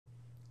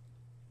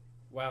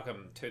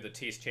Welcome to the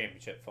Test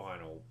Championship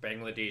final,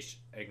 Bangladesh,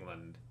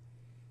 England.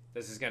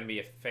 This is going to be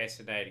a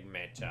fascinating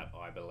matchup,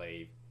 I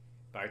believe.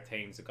 Both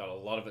teams have got a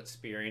lot of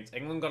experience.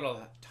 England got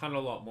a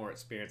lot more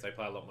experience. They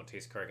play a lot more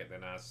Test cricket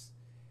than us,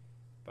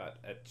 but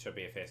it should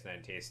be a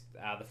fascinating test.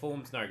 The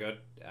form's no good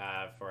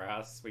for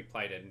us. We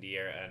played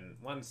India in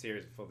one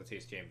series before the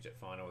Test Championship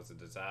final. It was a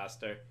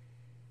disaster.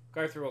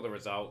 Go through all the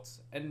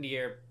results.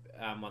 India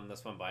won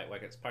this one by 8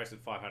 wickets,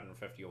 posted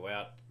 550 all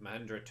out.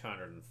 Mahindra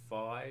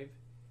 205.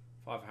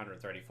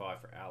 535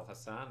 for Al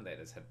Hassan, that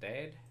is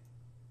Haddad.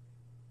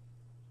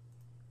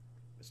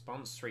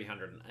 Response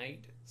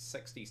 308,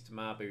 60s to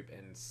Mahbub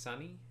and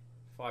Sunny.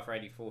 5 for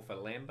 84 for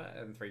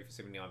Lamba and 3 for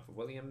 79 for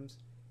Williams.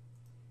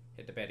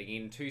 Hit the bat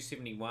again,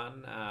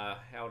 271,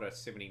 held a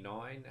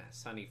 79,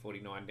 Sunny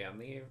 49 down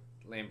there.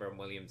 Lamba and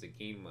Williams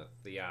again with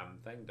the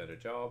thing, did a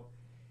job.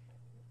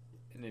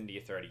 And India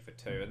 30 for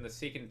 2. In the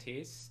second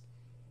test,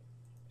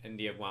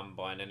 India won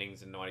by an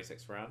innings and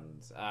 96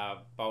 runs.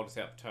 Bowled us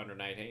out for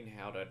 218,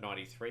 held at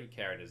 93,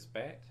 carried his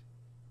bat.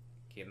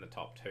 Again, the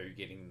top two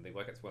getting the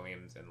wickets,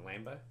 Williams and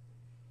Lamba.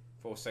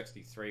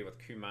 463 with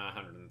Kumar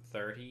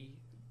 130,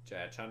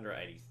 Jayachandra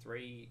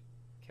 83,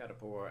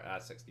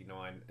 Kaudapur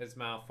 69,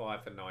 Ismail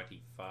 5 for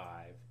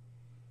 95.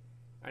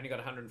 Only got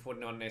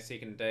 149 in our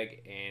second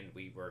dig, and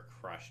we were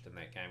crushed in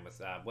that game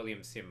with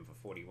Williams 7 for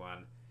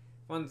 41.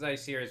 One day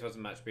series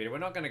wasn't much better. We're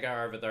not going to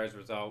go over those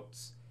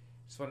results.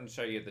 Just wanted to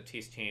show you the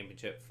Test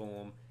Championship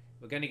form.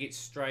 We're going to get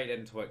straight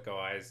into it,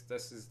 guys.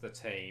 This is the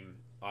team.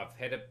 I've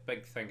had a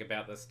big think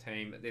about this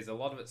team. There's a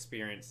lot of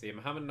experience there.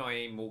 Mohammad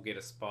Naeem will get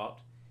a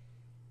spot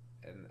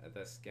in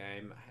this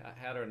game.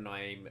 Howder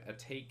Naeem,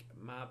 Atiq,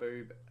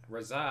 Mahbub,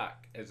 Razak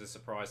is a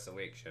surprise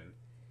selection.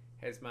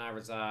 Hazmar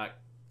Razak,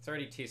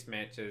 30 Test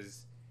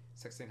matches,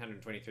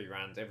 1,623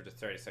 runs, average of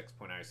 36.07,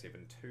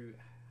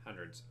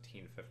 200s,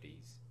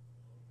 1050s.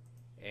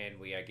 And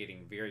we are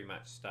getting very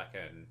much stuck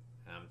in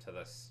to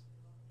this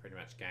pretty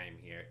much game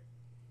here.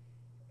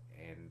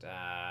 And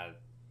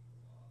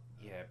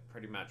yeah,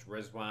 pretty much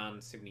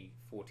Rizwan,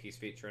 74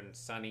 Test veteran,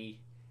 Sunny,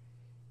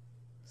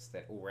 it's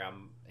that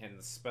all-round, and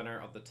the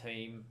spinner of the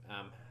team,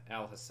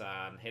 Al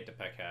Hassan. Had to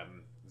pick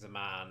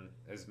Zaman,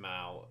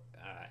 Ismail,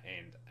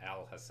 and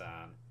Al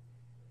Hassan.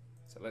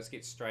 So let's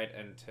get straight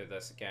into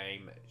this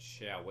game,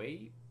 shall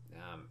we?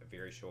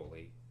 Very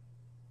shortly.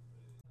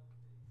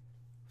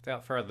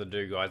 Without further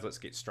ado, guys, let's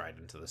get straight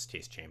into this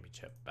Test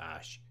Championship,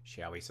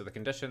 shall we? So the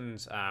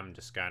conditions,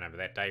 just going over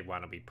that, day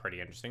one will be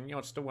pretty interesting. You know,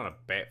 I still want to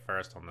bat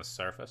first on this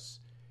surface.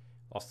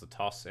 Lost the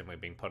toss and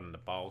we've been put in the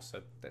bowl, so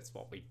that's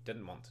what we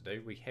didn't want to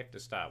do. We have to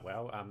start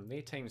well.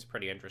 Their team's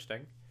pretty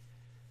interesting.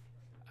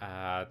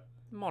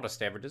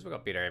 Modest averages. We've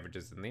got better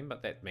averages than them,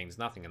 but that means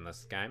nothing in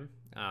this game.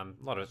 A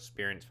lot of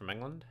experience from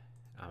England.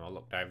 I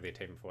looked over their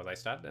team before they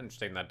started.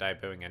 Interesting, they're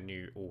debuting a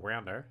new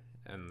all-rounder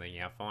in the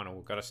final.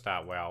 We've got to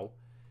start well.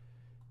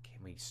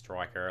 We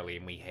strike early,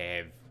 and we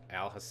have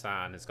Al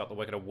Hassan has got the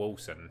wicket of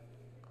Wilson,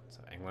 so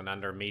England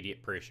under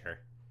immediate pressure,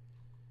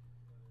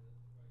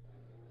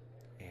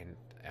 and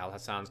Al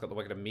Hassan's got the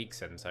wicket of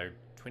Megson, so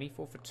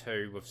 24 for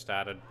 2. We've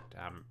started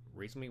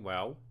reasonably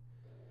well,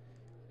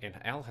 and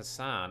Al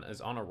Hassan is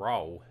on a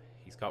roll.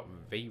 He's got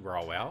V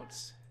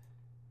rollouts.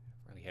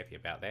 Really happy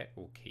about that.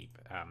 We'll keep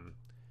him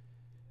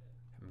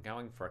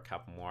going for a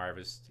couple more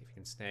overs. If he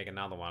can snag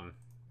another one.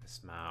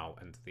 Ismail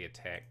into the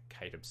attack.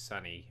 Katab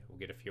Sunny will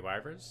get a few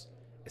overs.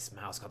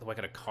 Ismail's got the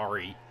wicket of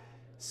Corrie.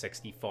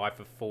 65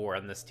 for 4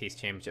 in this Test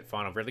Championship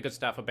final. Really good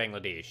start for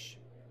Bangladesh,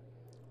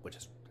 which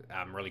is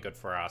really good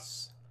for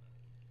us.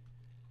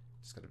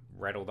 Just got to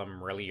rattle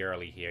them really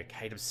early here.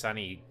 Katab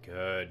Sunny,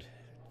 good.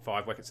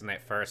 5 wickets in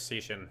that first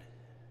session.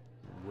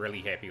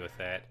 Really happy with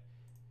that.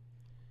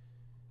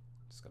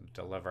 Just got to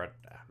deliver a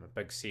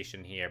big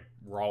session here.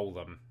 Roll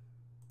them.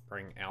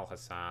 Bring Al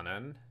Hassan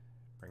in.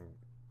 Bring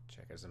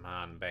Checker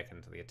Zaman back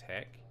into the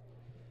attack.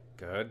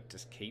 Good.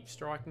 Just keep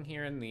striking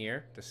here and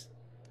there. Just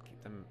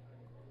keep them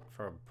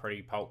for a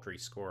pretty paltry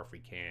score if we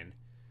can.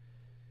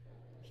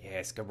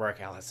 Yes, good work,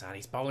 Al Hassan.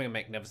 He's bowling a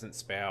magnificent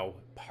spell.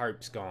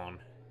 Pope's gone.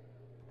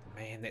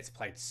 Man, that's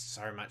played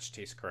so much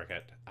Test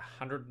cricket.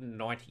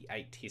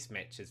 198 Test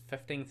matches,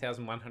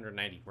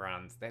 15,180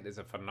 runs. That is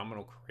a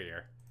phenomenal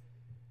career.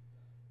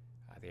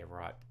 They're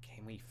right.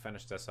 Can we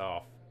finish this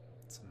off?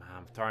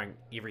 I'm throwing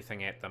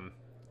everything at them.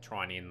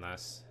 Try and end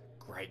this.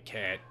 Great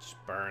catch.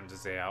 Burns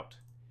is out.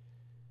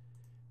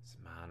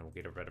 Zaman will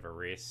get a bit of a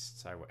rest.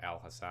 So Al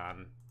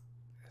Hassan.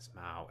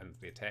 Ismail into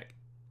the attack.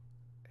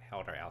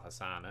 Helder Al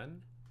Hassan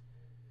in.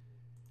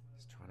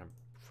 Just trying to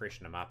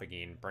freshen him up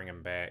again. Bring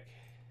him back.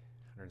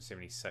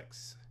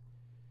 176.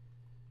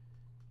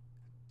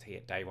 T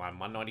at day one.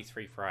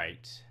 193 for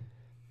 8.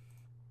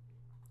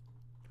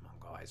 Come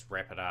on, guys.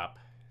 Wrap it up.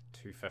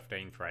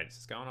 215 for 8. This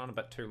is going on a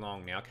bit too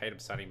long now.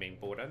 Katab Sunny being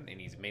brought in, and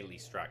he's immediately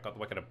struck. Got the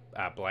wicket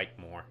of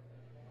Blakemore.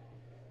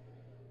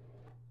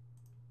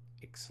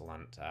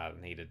 Excellent.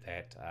 Needed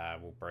that.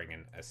 We'll bring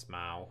in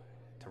Ismail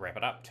to wrap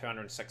it up.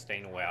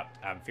 216 all out.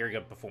 Very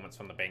good performance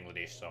from the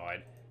Bangladesh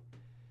side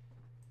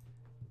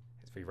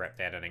as we wrap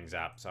that innings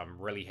up. So I'm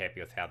really happy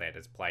with how that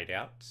has played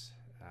out.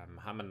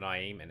 Muhammad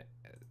Naeem and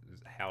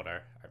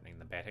Howder opening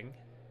the batting.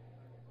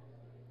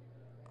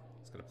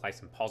 It's going to play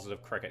some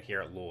positive cricket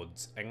here at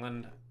Lords.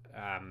 England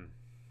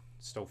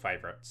still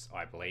favourites,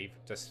 I believe,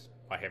 just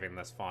by having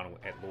this final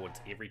at Lords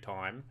every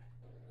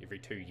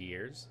 2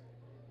 years.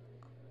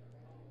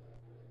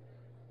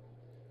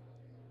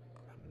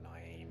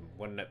 Naeem,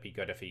 wouldn't it be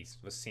good if he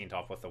was sent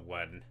off with a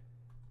win?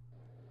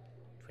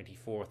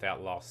 24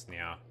 without loss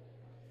now.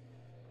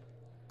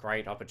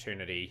 Great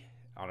opportunity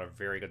on a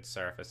very good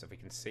surface. If we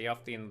can see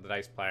off the end of the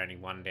day's play only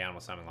 1 down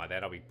or something like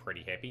that, I'll be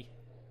pretty happy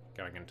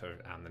going into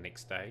the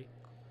next day.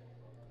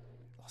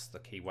 Lost the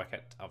key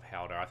wicket of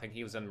Howder. I think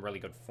he was in really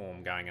good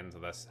form going into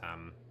this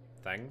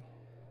thing.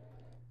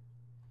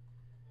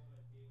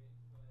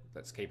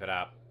 Let's keep it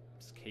up.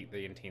 Let's keep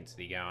the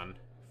intensity going.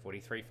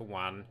 43 for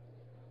 1.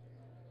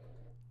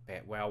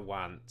 Bat well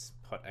once.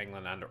 Put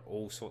England under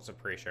all sorts of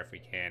pressure if we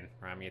can.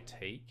 Rami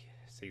Ateek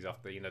sees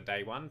off the end of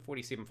day 1.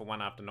 47 for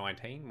 1 after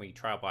 19. We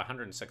trail by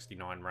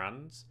 169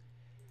 runs.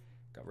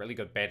 Got really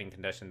good batting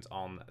conditions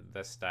on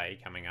this day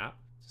coming up.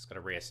 Just got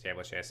to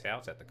re-establish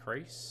ourselves at the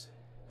crease.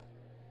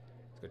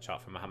 Good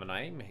shot from Muhammad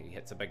Naeem. He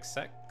hits a big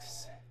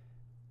 6.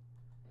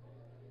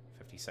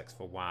 56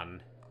 for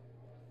 1.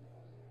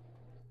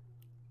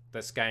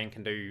 This game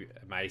can do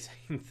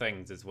amazing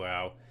things as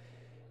well.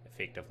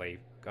 Effectively,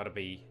 got to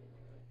be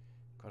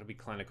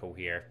clinical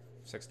here.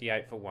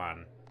 68 for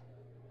 1.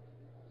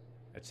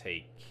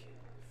 Ateek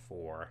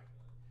 4.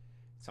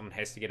 Someone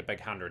has to get a big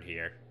 100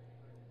 here.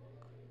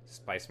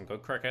 Just play some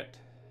good cricket.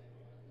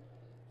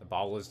 The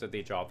bowlers did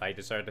their job. They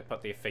deserved to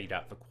put their feet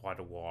up for quite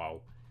a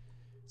while.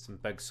 Some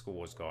big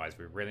scores, guys.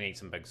 We really need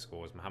some big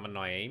scores. Muhammad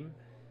Naeem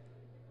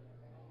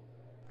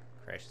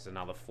crashes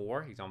another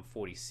 4. He's on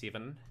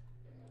 47.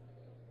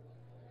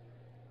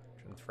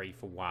 3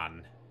 for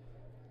 1.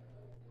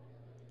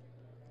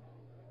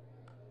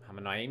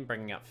 Muhammad Naeem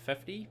bringing up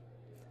 50.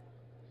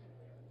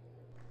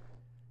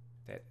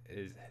 That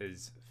is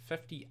his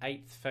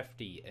 58th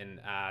 50 in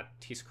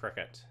Test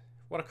cricket.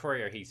 What a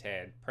career he's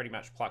had. Pretty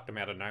much plucked him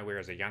out of nowhere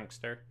as a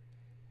youngster.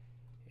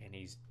 And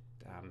he's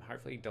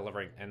hopefully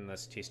delivering in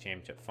this Test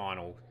Championship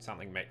final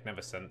something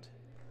magnificent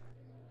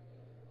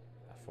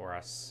for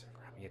us.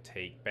 Rami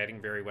Ateek batting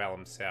very well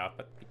himself,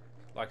 but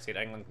like I said,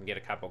 England can get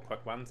a couple of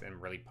quick ones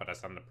and really put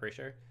us under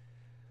pressure.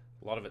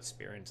 A lot of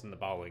experience in the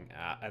bowling,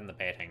 in the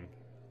batting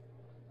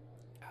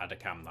to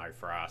come though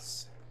for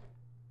us.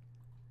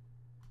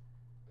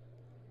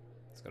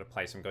 It's got to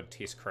play some good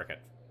Test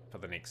cricket for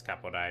the next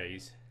couple of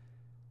days.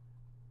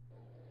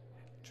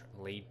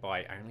 Lead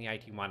by only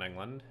 81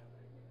 England.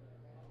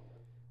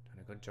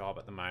 Doing a good job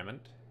at the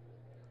moment.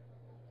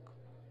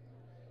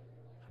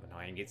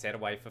 Naeem gets that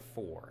away for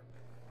 4.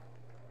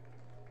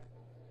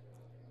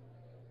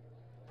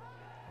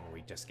 Oh,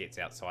 he just gets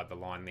outside the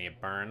line there.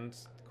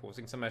 Burns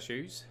causing some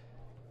issues.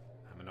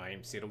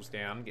 Naeem settles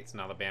down, gets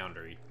another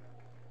boundary.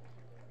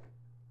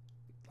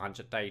 Lunch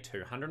at day 2.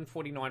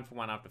 149 for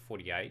 1 after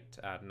 48.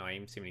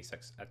 Naeem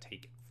 76,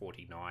 Ateek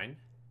 49.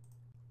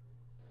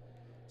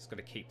 Just got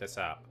to keep this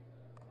up.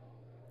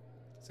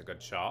 It's a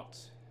good shot.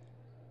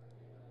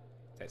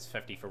 That's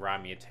 50 for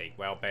Rami Ateek.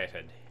 Well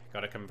batted.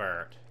 Got to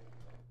convert.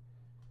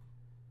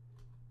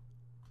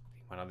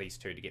 One of these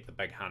two to get the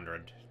big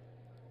 100.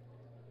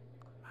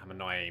 Muhammad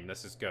Naeem,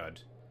 this is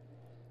good.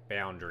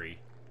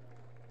 Boundary.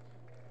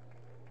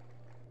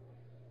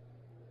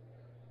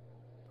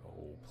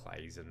 Oh,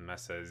 plays and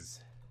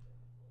misses.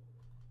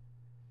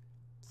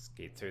 Just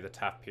get through the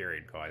tough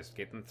period, guys.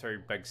 Get them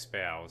through big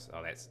spells.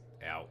 Oh, that's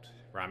out.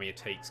 Rami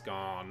Ateek's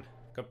gone.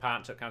 Good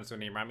partnership comes to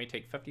an end. Rami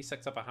Ateek,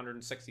 56 of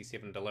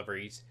 167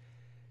 deliveries.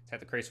 He's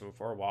had the crease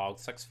for a while.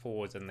 6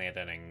 fours in that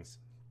innings.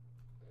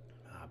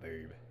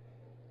 Mahbub.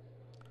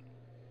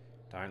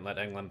 Don't let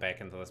England back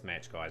into this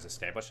match, guys.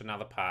 Establish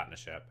another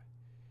partnership.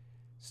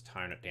 Just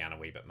tone it down a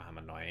wee bit,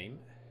 Muhammad Naeem.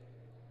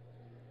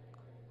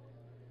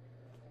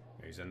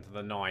 Moves into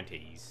the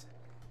 90s.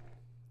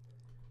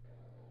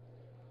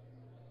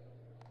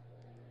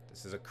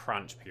 This is a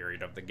crunch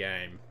period of the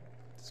game.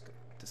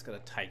 Just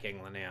got to take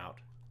England out.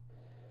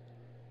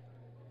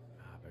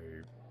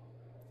 Mahbub.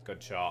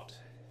 Good shot.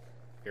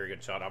 Very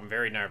good shot. I'm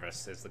very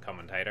nervous as the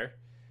commentator.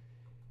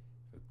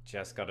 We've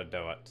just got to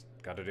do it.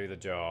 Got to do the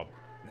job.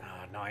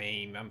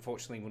 Naeem,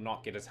 unfortunately, will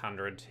not get his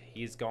 100.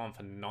 He's gone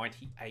for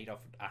 98 of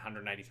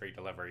 183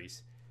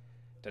 deliveries.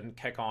 Didn't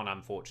kick on,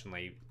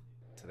 unfortunately,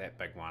 to that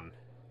big one.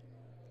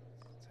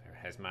 So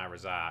Hazmar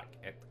Razak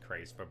at the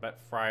crease. For a bit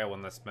frail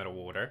in this middle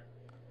order.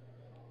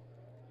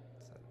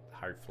 So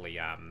hopefully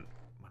one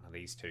of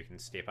these two can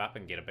step up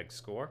and get a big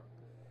score.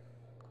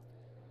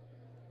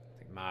 I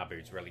think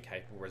Mahbub's really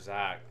capable.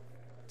 Razak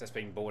just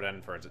being brought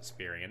in for his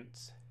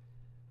experience.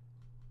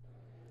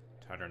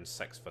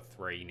 206 for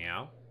 3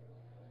 now.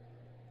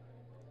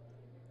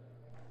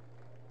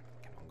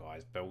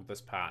 Guys, build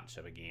this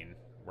partnership again.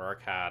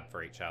 Work hard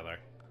for each other.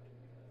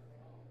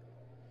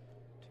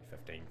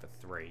 215 for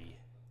 3.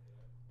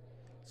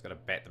 Just got to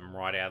bat them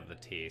right out of the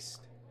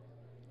test.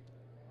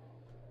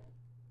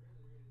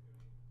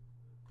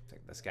 I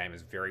think this game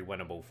is very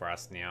winnable for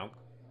us now.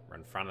 We're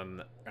in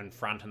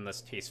front in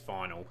this test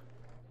final.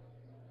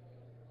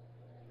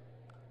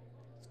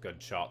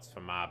 good shots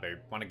for Mahbub.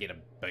 Want to get a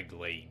big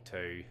lead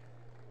too.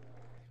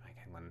 Make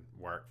England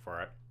work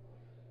for it.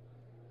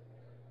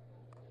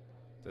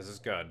 This is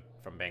good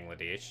from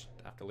Bangladesh.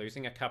 After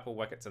losing a couple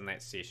wickets in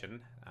that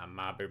session,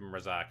 Mahbub and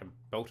Razak have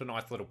built a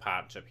nice little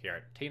partnership here.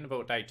 At 10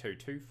 about day 2,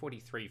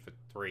 243 for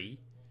 3.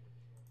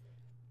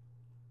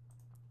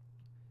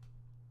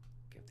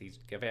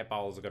 Give our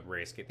bowlers a good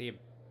rest. Get their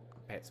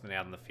batsmen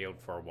out in the field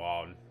for a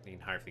while and then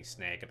hopefully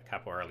snag a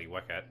couple early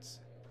wickets.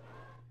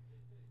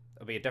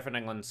 It'll be a different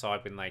England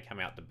side when they come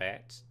out to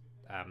bat.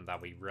 They'll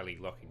be really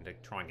looking to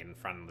try and get in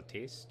front of the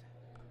test.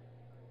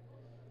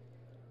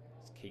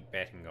 Let's keep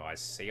batting, guys.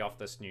 See off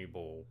this new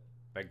ball.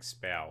 Big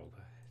spell.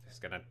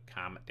 Just going to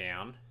calm it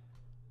down.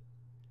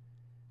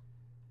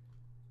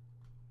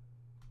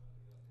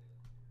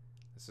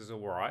 This is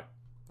alright.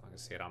 Like I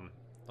said, I'm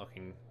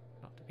looking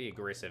not to be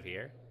aggressive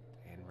here.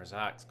 And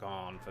Razak's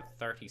gone for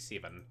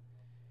 37.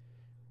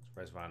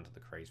 Rizwan to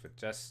the crease. We're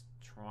just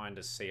trying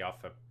to see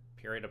off a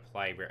period of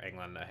play where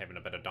England are having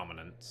a bit of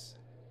dominance.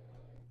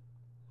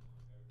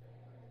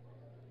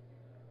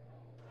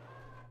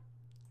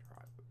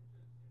 Right.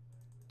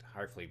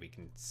 Hopefully we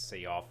can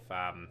see off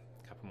a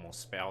couple more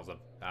spells of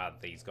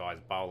these guys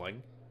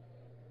bowling.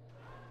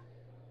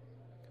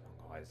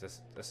 Come on, guys.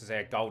 This is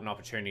our golden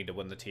opportunity to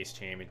win the Test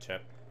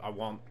Championship. I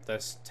want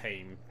this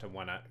team to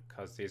win it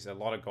because there's a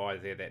lot of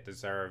guys there that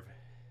deserve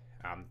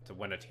to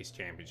win a Test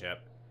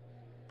Championship.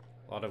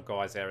 A lot of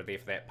guys out there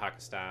for that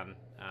Pakistan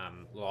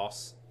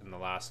loss in the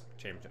last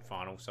championship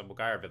final, so we'll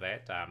go over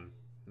that.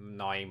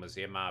 Naeem was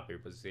there,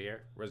 Mahbub was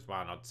there,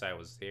 Rizwan I'd say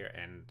was there,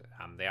 and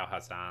the Al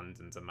Hassans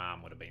and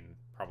Zaman would have been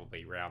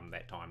probably around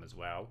that time as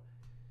well.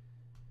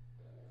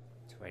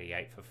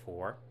 288 for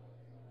 4.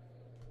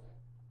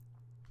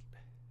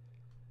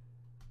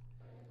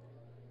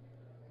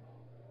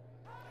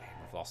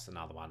 And we've lost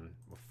another one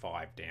with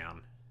 5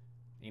 down.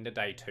 End of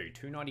day 2,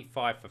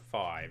 295 for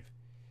 5.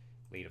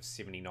 Lead of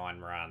 79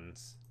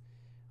 runs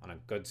on a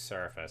good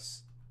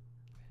surface.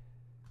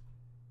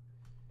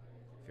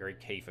 Very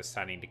key for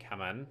Sunny to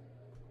come in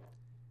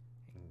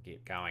and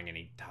get going, and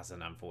he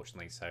doesn't,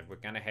 unfortunately. So we're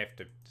going to have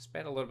to just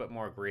bat a little bit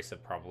more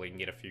aggressive probably and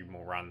get a few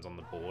more runs on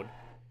the board.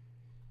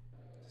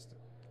 Just to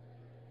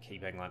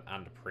keep England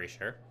under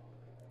pressure.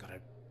 Got to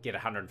get a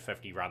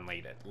 150 run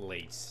lead at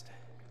least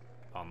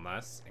on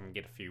this and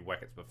get a few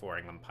wickets before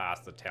England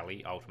pass the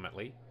tally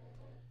ultimately.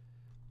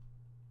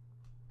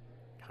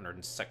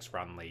 106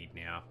 run lead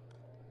now.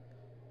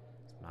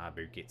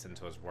 Mahbub gets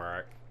into his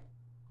work.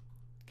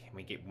 Can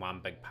we get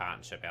one big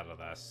partnership out of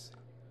this?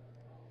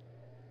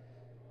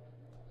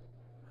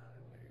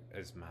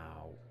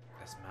 Ismail.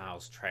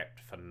 Ismail's trapped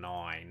for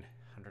 9.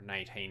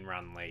 118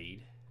 run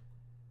lead.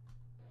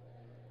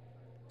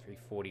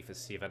 340 for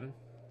 7.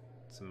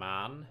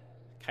 Zaman.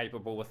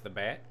 Capable with the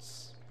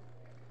bats.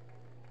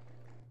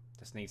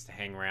 Just needs to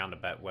hang around a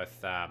bit with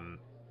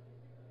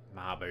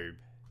Mahbub.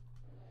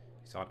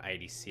 He's on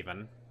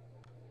 87.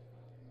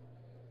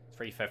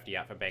 350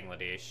 out for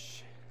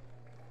Bangladesh.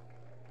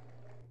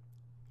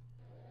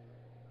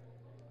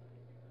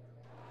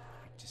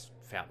 I just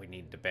felt we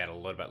needed to bat a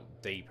little bit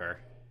deeper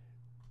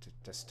to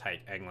just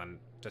take England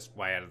just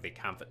way out of their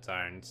comfort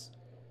zones.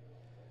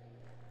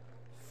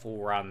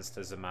 4 runs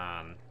to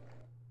Zaman.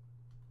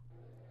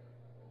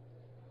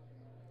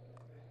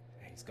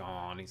 He's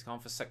gone. He's gone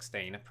for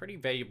 16. A pretty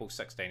valuable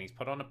 16. He's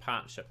put on a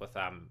partnership with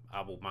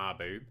Abul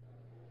Mahbub.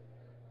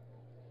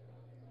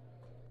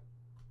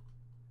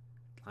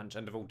 Lunch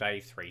interval day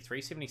 3.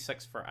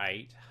 376 for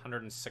 8.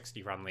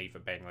 160 run lead for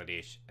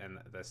Bangladesh in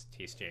this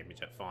Test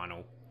Championship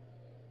final.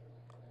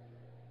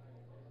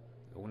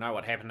 We'll know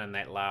what happened in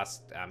that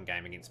last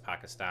game against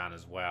Pakistan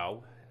as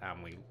well.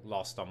 We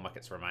lost on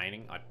wickets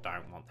remaining. I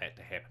don't want that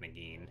to happen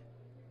again.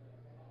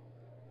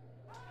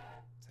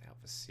 It's out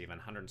for 7.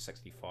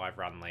 165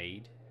 run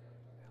lead.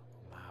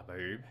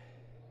 Mahbub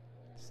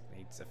just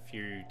needs a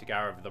few to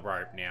go over the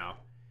rope now.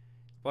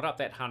 Put up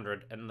that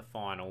 100 in the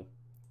final.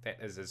 That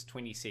is his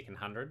 22nd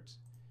hundreds.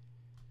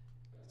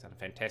 He's done a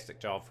fantastic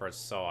job for his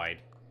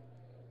side.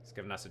 He's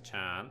given us a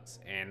chance,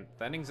 and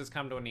the innings has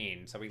come to an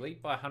end. So we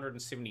lead by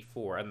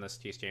 174 in this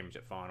Test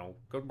Championship final.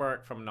 Good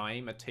work from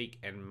Naeem, Atiq,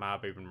 and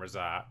Mahbub and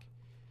Razak.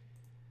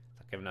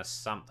 They've given us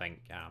something.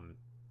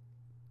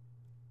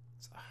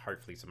 So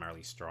hopefully some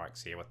early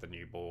strikes here with the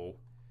new ball.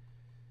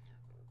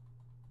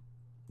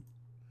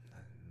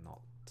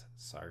 Not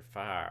so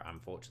far,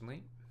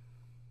 unfortunately.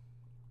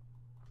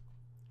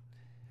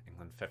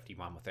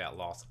 51 without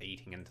loss,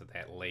 eating into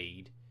that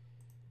lead.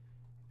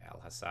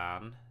 Al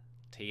Hassan.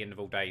 T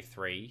interval day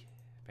 3.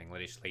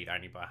 Bangladesh lead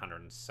only by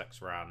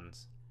 106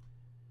 runs.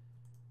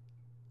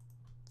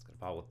 It's got to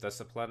bowl with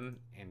discipline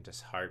and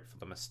just hope for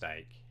the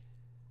mistake.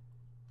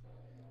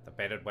 They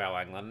batted well,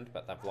 England,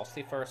 but they've lost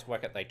their first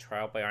wicket. They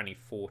trailed by only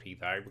 40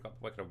 though. We've got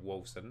the wicket of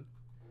Wilson.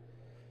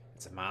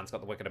 And Zaman's got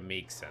the wicket of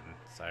Megson.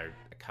 So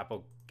a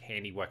couple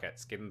handy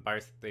wickets, getting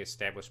both the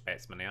established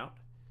batsmen out.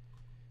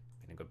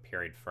 A good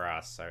period for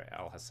us. So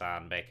Al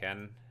Hassan back in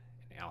and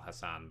Al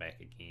Hassan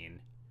back again.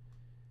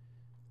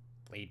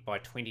 Lead by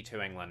 22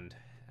 England.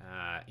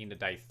 End of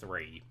day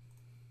 3.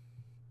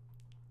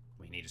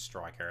 We need to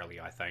strike early,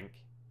 I think.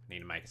 Need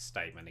to make a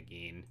statement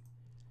again.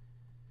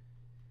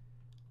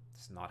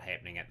 It's not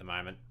happening at the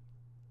moment.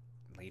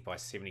 Lead by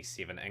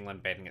 77.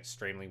 England batting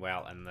extremely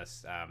well in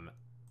this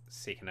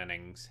second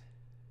innings.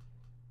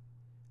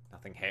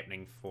 Nothing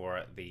happening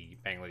for the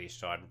Bangladesh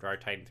side.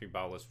 Rotating through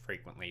bowlers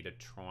frequently to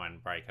try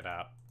and break it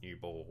up. New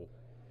ball.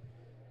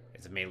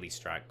 It's immediately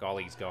struck.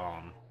 Golly's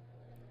gone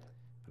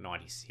for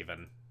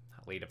 97.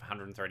 A lead of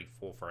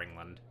 134 for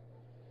England.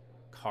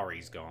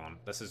 Corrie's gone.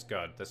 This is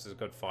good. This is a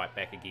good fight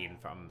back again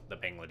from the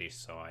Bangladesh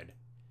side.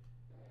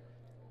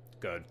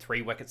 Good.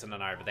 3 wickets in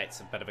an over. That's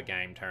a bit of a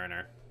game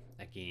turner.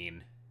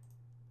 Again.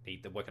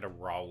 Need the wicket to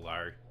roll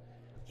though.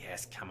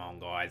 Yes, come on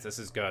guys. This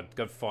is good.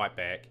 Good fight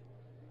back.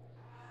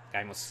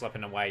 Game was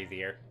slipping away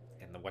there.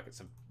 And the wickets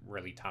have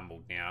really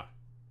tumbled now.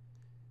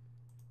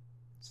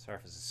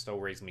 Surface is still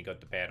reasonably good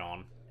to bat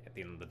on at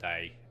the end of the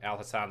day. Al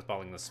Hassan's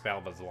bowling the spell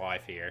of his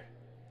life here.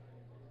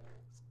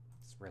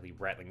 It's really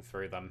rattling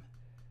through them.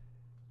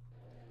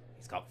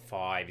 He's got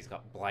 5. He's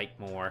got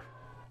Blakemore.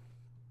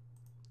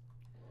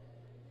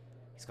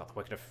 He's got the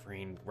wicket of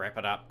Friend. Wrap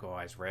it up,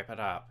 guys. Wrap it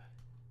up.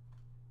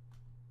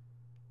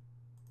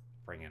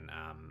 Bring in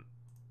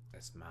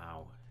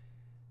Ismail.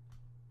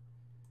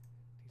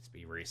 Needs to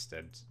be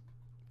rested.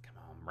 Come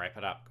on, wrap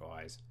it up,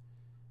 guys.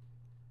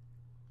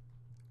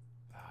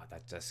 Oh,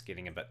 they're just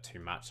getting a bit too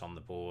much on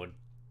the board.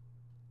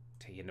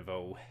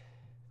 T-Interval.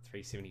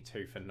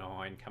 372 for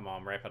 9. Come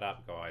on, wrap it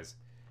up, guys.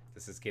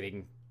 This is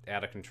getting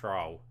out of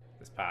control.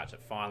 This part.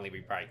 Finally we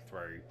break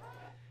through.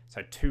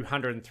 So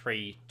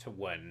 203 to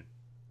win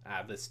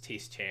this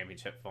Test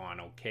Championship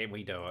final. Can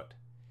we do it?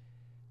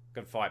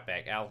 Good fight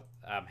back.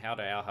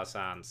 Howder Al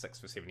Hassan 6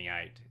 for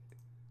 78,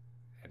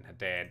 and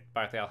Haddad.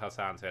 Both Al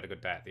Hassans had a good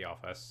day at the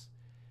office.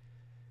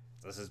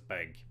 This is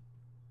big.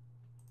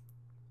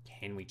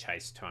 Can we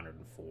chase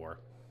 204?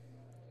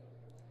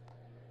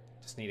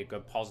 Just need a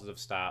good positive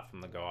start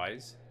from the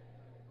guys.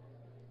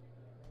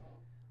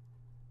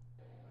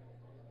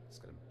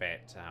 Just got to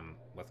bat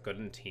with good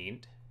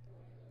intent.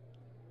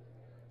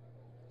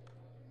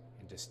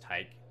 And just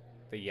take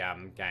the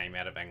game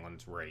out of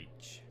England's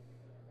reach.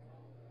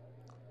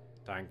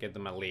 Don't give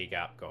them a leg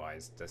up,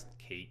 guys. Just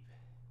keep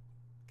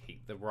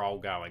the roll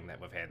going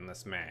that we've had in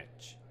this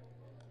match.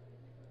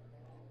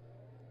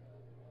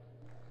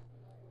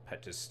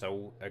 Pitch is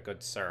still a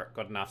good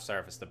enough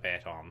surface to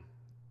bat on.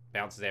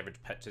 Bounce is average,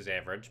 pitch is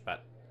average,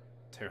 but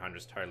 200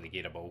 is totally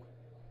gettable.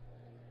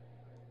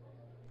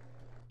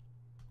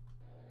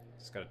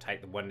 Just got to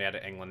take the wind out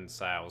of England's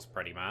sails,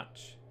 pretty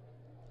much.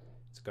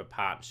 It's a good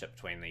partnership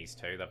between these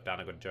two. They've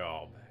done a good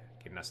job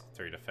getting us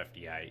through to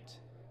 58.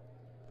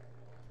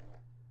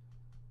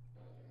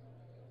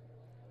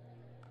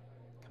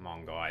 Come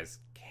on, guys.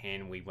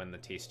 Can we win the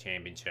Test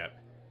Championship?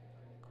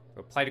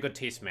 We've played a good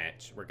Test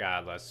match,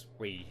 regardless.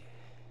 We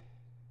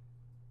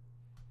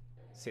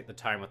set the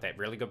tone with that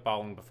really good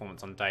bowling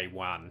performance on day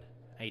 1.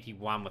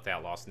 81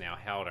 without loss now.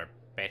 Howder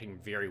batting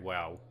very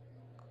well.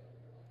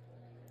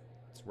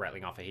 It's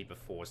rattling off a heap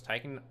of 4s.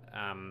 Taking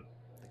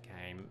the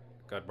game.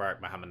 Good work,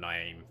 Mohammad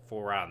Naeem.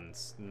 4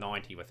 runs,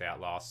 90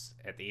 without loss.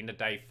 At the end of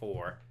day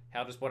 4,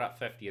 Howder's put up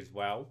 50 as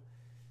well.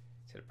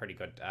 He's had a pretty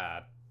good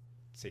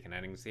second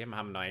innings there.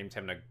 Mohammad Naeem's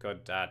having a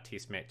good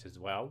Test match as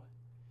well.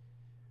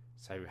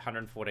 So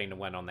 114 to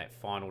win on that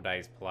final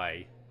day's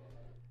play.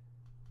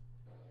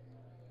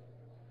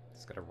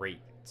 It's got to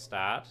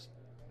restart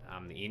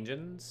the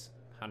engines.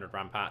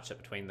 100-run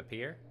partnership between the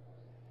pair.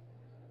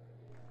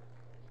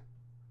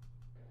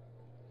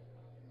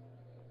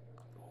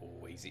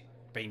 Oh, easy.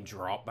 Been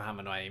dropped,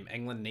 Mohammad Naeem.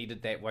 England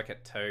needed that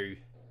wicket too.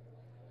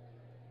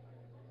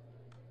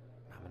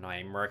 Mohammad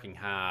Naeem working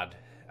hard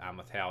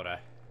with Howder.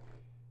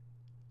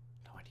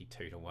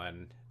 92 to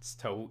win.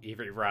 Still,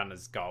 every run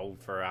is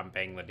gold for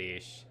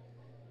Bangladesh.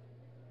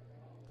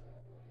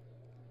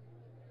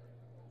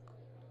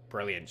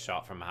 Brilliant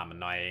shot from Mohammad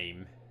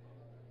Naeem.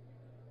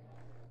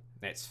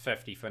 That's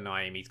 50 for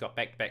Naeem. He's got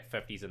back-to-back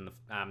 50s in the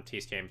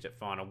Test Championship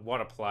final.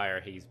 What a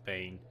player he's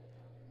been.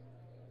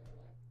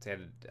 It's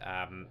had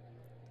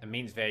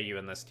immense value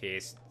in this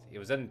test. He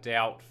was in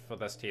doubt for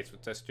this test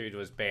just due to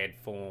his bad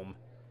form.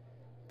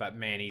 But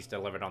man, he's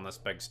delivered on this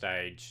big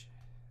stage.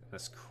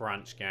 This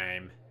crunch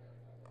game.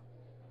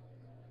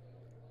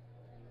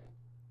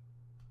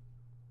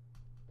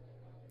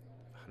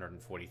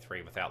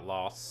 .143 without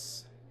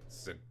loss.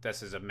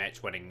 This is a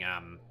match-winning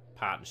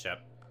partnership.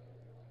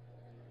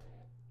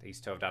 These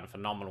two have done a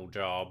phenomenal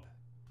job.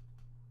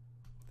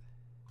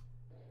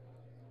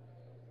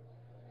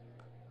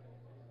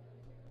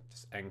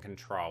 Just in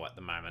control at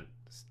the moment.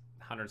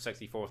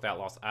 164 without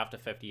loss after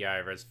 50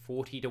 overs.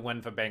 40 to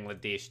win for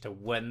Bangladesh to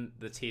win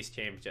the Test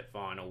Championship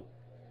final.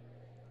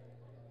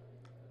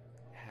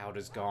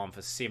 Howder's gone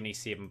for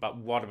 77, but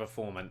what a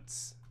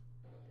performance.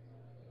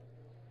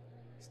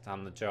 He's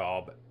done the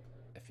job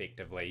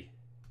effectively.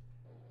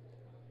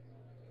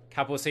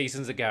 Couple of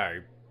seasons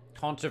ago,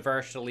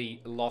 controversially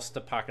lost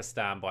to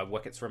Pakistan by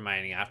wickets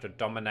remaining after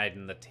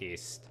dominating the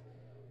test.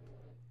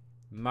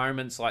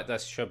 Moments like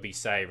this should be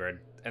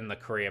savoured in the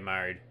career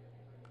mode.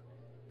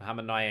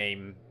 Mohammad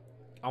Naeem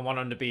I want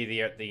him to be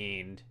there at the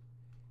end.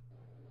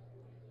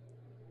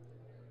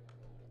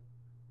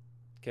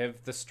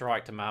 Give the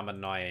strike to Mohamed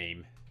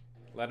Naeem.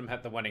 Let him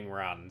hit the winning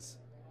runs.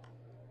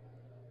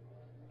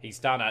 He's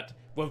done it.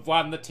 We've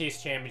won the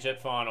Test Championship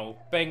final.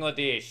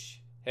 Bangladesh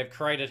have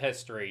created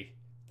history.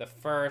 The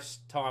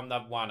first time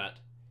they've won it.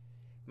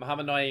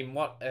 Mohamed Naeem,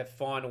 what a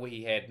final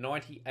he had.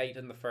 98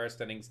 in the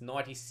first innings,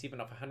 97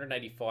 off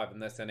 185 in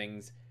this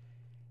innings.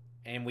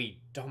 And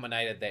we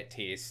dominated that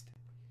test.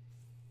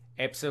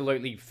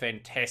 Absolutely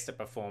fantastic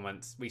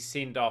performance. We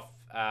send off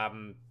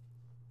on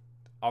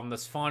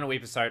this final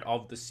episode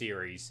of the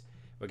series.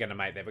 We're going to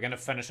make that. We're going to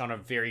finish on a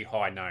very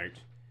high note.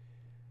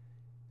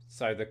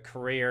 So the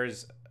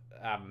careers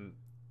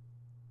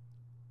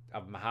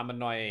of Mohamed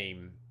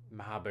Naeem,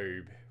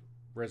 Mahbub,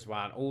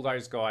 Rizwan, all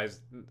those guys.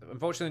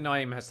 Unfortunately,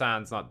 Naeem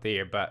Hassan's not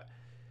there, but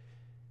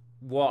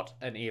what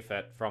an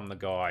effort from the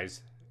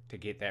guys to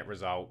get that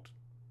result.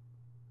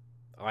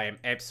 I am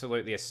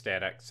absolutely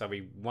ecstatic. So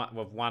we've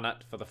won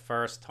it for the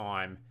first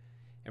time,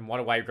 and what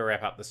a way to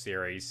wrap up the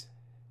series.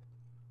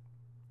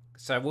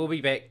 So we'll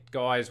be back,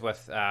 guys,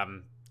 with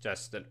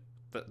just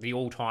the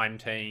all-time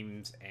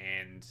teams,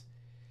 and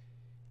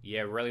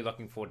yeah, really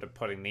looking forward to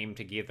putting them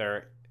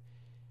together.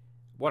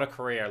 What a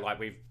career! Like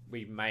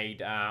we've made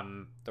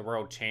the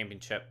World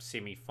Championship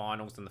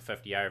semi-finals in the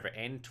 50 over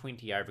and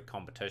 20 over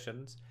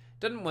competitions.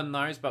 Didn't win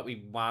those, but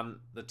we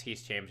won the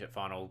Test Championship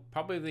final.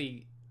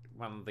 Probably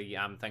one of the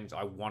things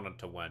I wanted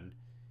to win.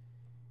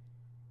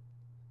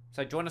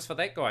 So join us for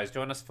that, guys.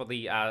 Join us for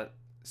the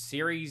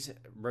series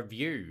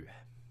review,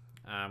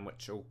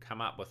 which will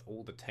come up with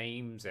all the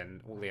teams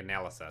and all the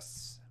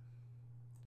analysis.